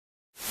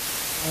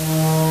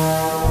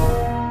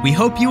We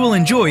hope you will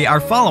enjoy our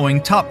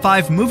following Top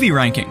 5 movie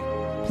ranking.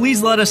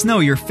 Please let us know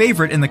your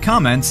favorite in the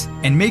comments,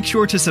 and make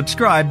sure to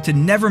subscribe to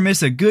never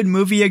miss a good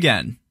movie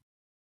again.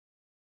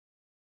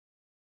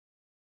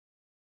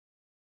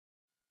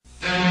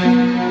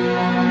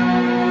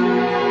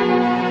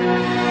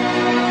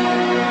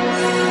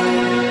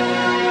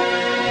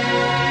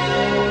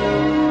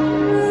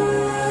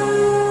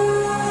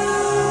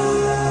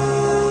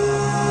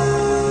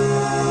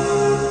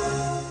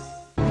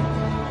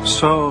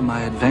 So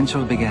my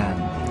adventure began,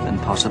 and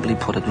possibly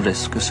put at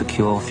risk a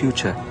secure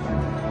future.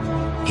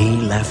 He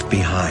left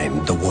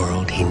behind the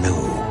world he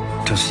knew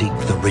to seek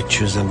the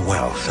riches and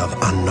wealth of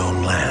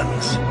unknown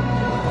lands.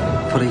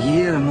 For a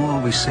year or more,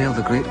 we sailed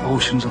the great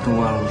oceans of the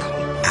world.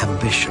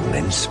 Ambition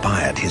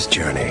inspired his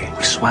journey.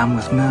 We swam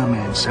with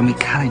mermaids, and we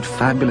carried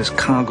fabulous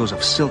cargoes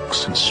of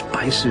silks and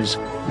spices.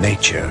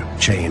 Nature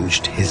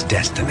changed his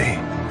destiny.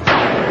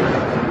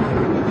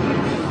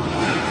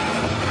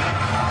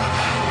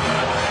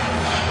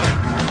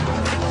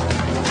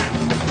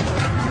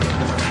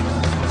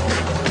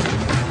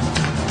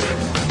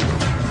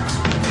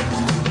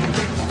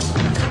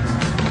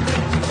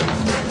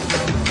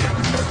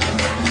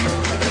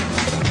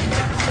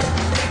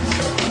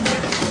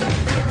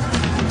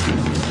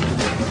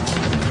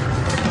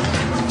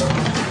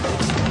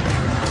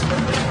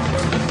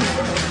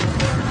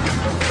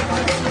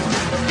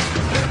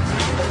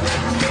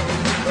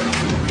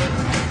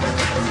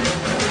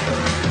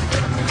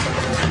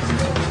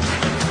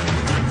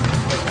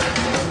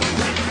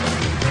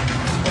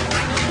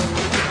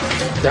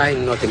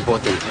 Dying not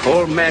important.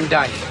 All men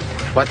die.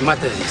 What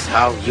matters is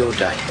how you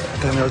die.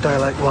 Then we'll die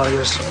like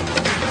warriors.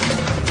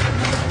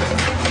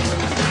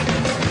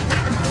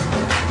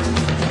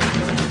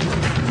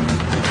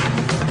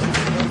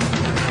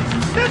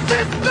 This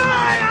is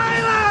my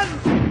island!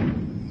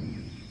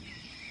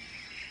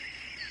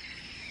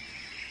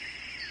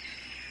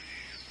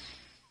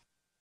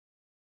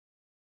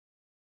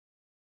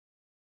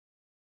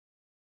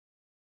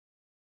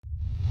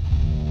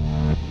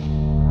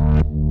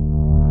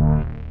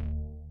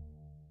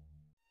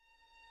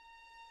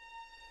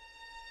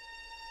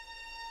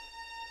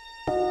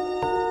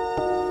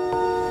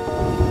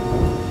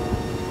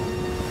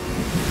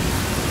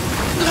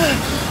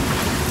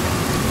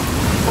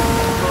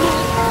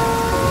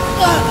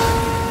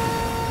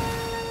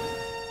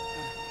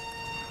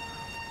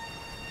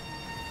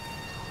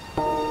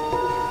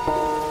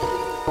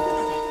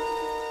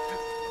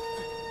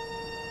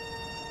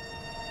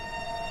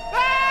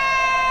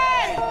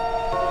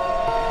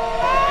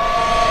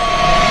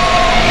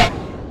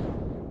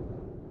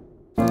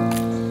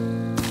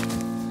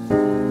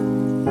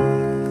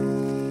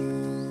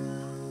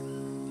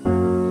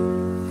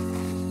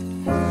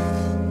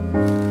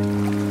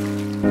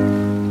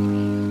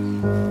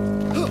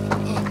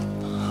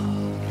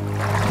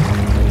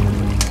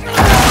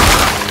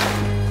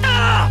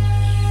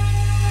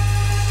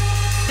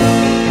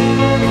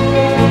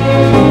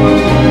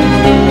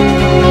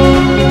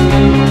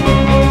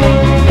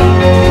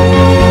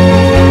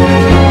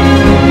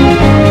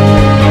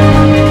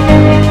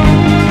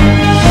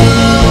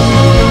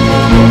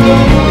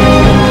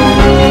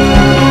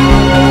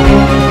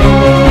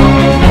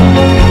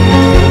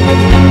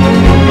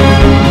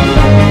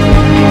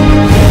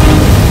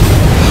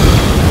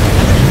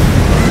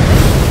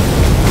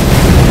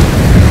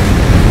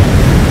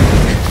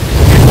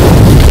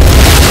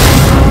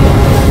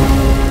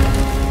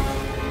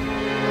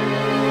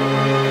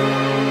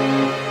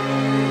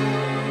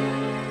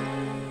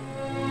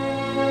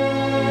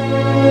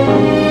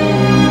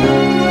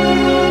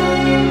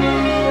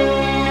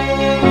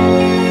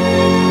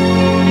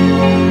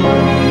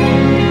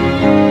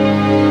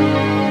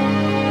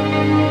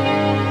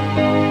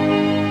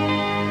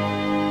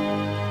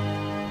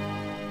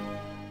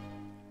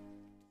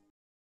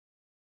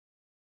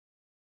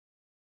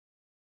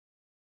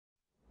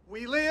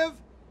 We live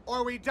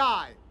or we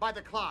die by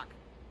the clock.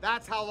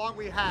 That's how long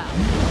we have.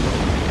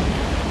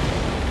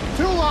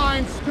 Two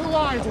lines.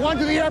 One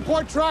to the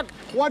airport truck,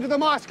 one to the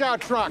Moscow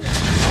truck.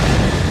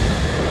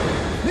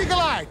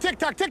 Nikolai,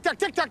 tick-tock, tick-tock,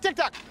 tick-tock,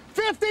 tick-tock.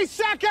 50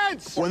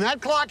 seconds! When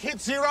that clock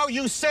hits 0,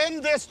 you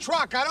send this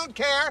truck. I don't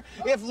care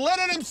if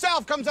Lenin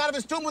himself comes out of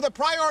his tomb with a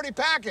priority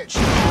package.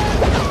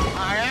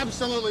 I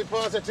absolutely,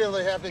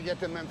 positively have to get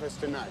to Memphis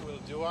tonight. We'll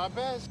do our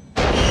best.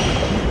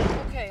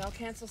 Okay, I'll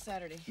cancel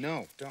Saturday.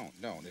 No, don't.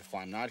 If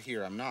I'm not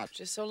here, I'm not.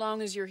 Just so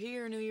long as you're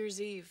here New Year's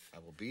Eve. I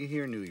will be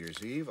here New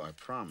Year's Eve, I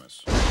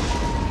promise.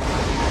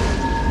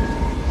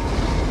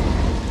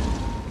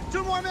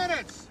 2 more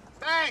minutes.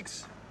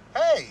 Thanks.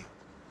 Hey.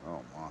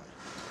 Oh, my.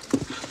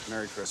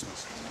 Merry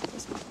Christmas.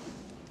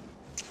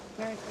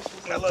 Merry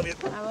Christmas. I love you.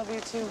 I love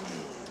you too.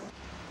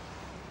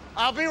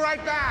 I'll be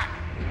right back.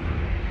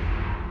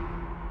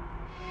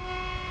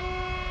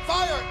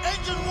 Fire,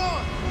 engine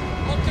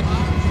 1. Okay.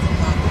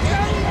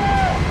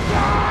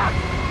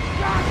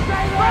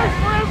 Wait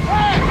for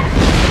impact!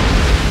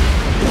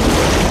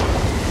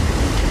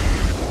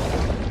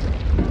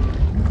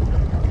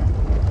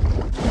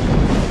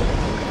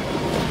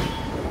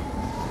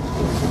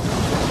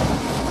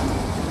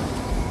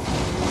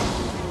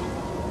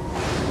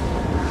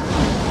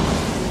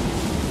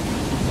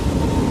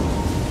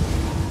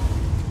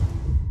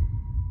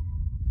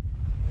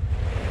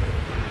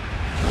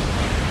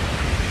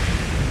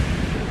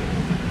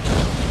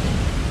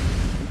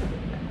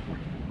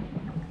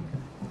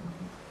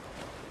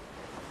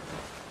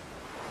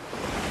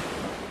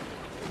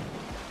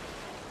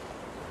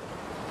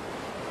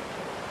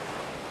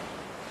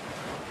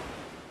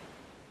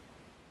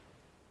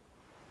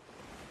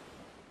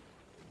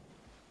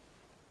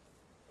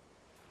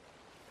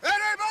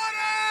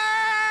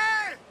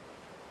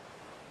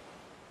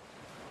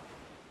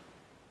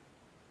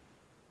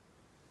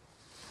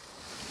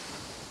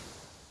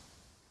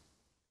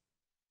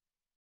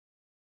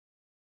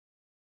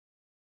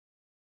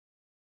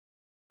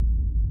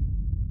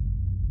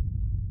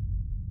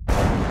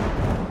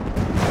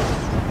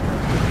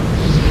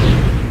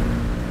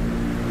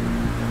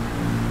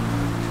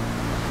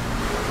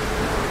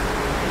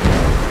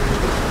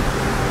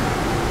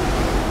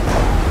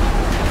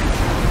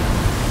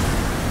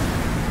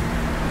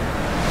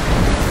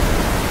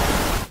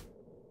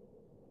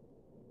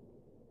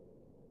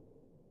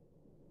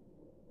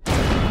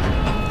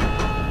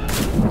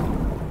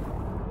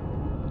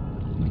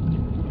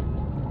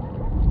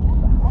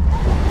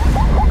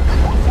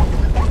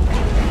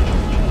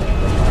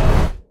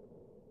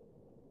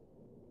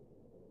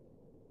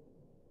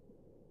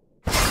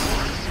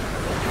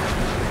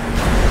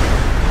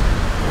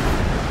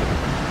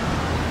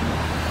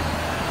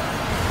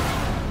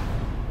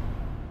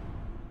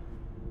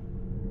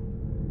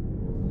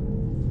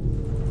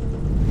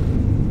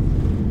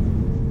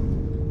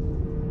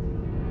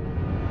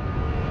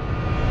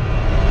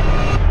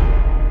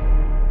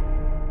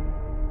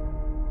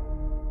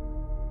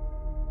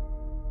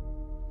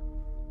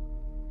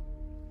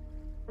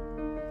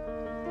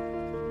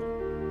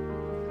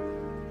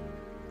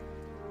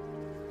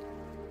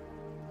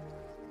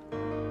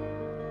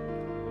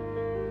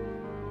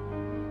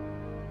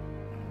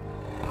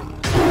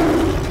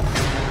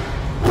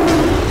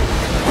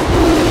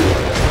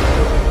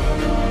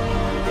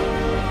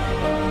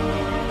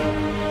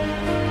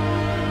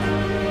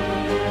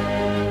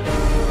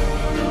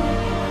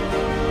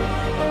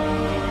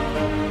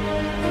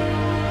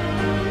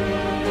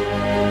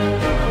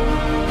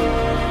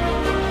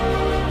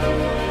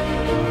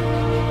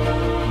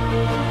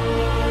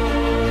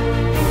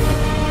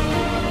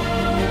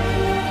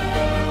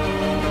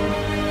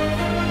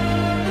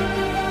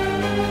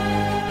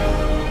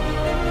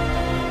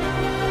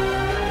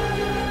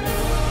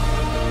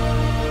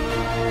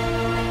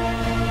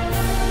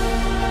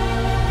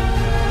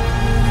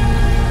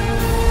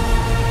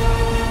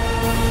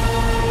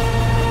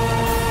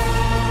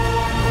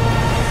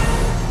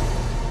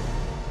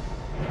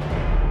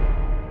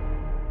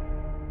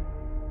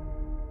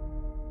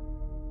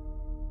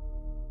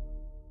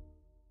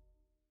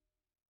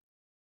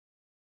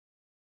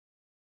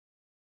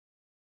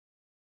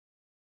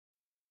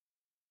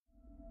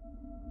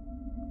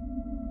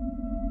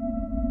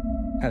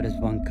 How does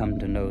one come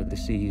to know the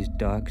sea's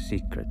dark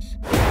secrets?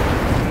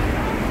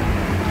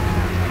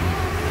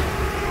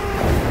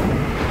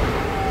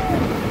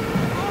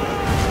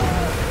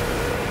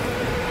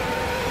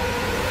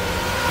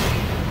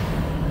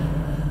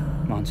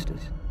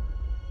 Monsters.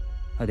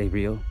 Are they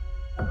real?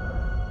 I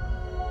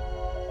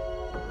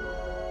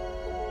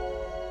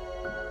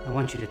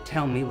want you to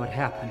tell me what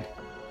happened.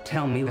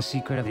 Tell me the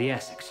secret of the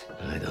Essex.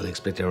 I don't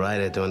expect a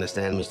writer to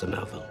understand, Mr.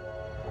 Melville.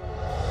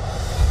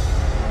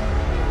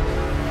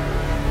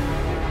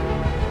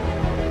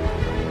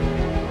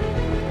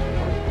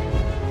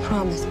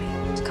 Promise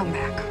me to come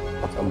back.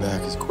 I'll come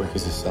back as quick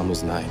as a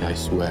summer's night, I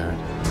swear.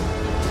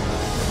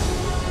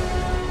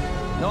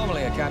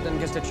 Normally, a captain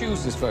gets to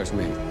choose his first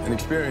mate. An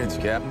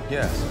experienced captain,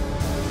 yes.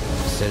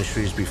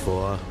 Centuries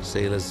before,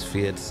 sailors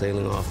feared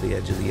sailing off the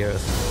edge of the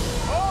earth.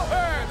 All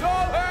hands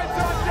on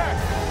deck!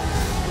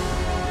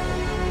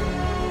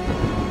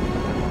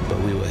 But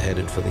we were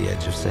headed for the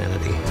edge of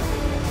sanity.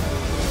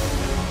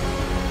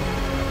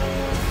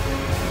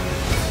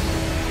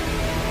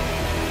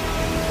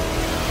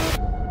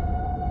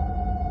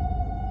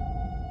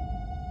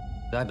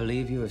 I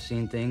believe you have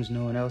seen things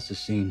no one else has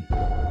seen.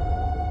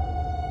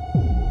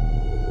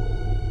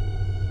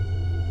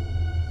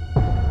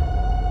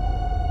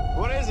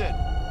 What is it?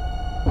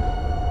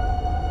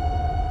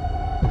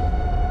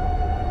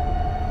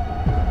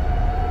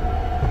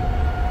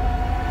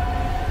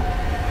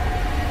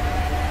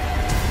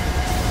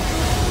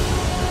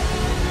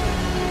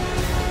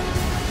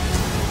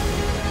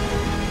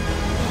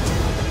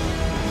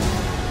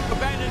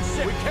 Abandoned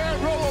ship! We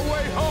can't row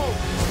away home!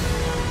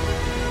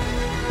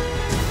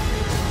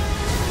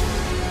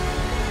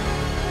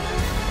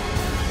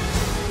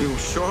 We will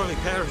surely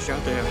perish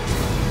out there.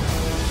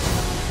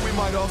 We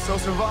might also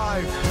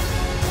survive.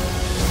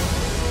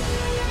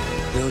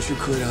 Don't you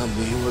quit on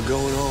me. We're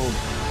going home.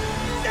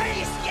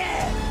 Stay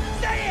scared!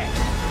 Say it!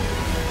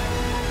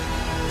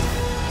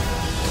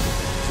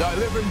 So I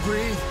live and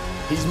breathe.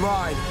 He's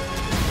mine.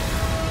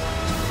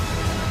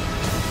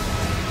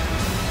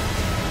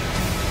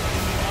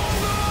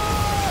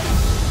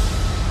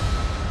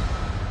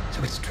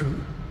 So it's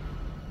true.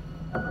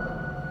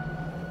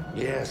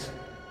 Yes,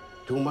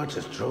 too much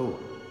is true.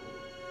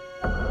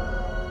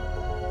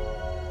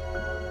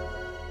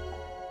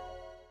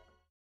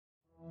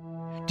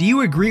 Do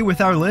you agree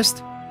with our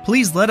list?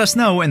 Please let us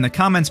know in the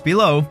comments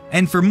below,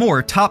 and for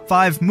more top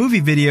 5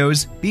 movie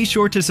videos, be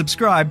sure to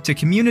subscribe to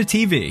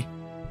Community TV.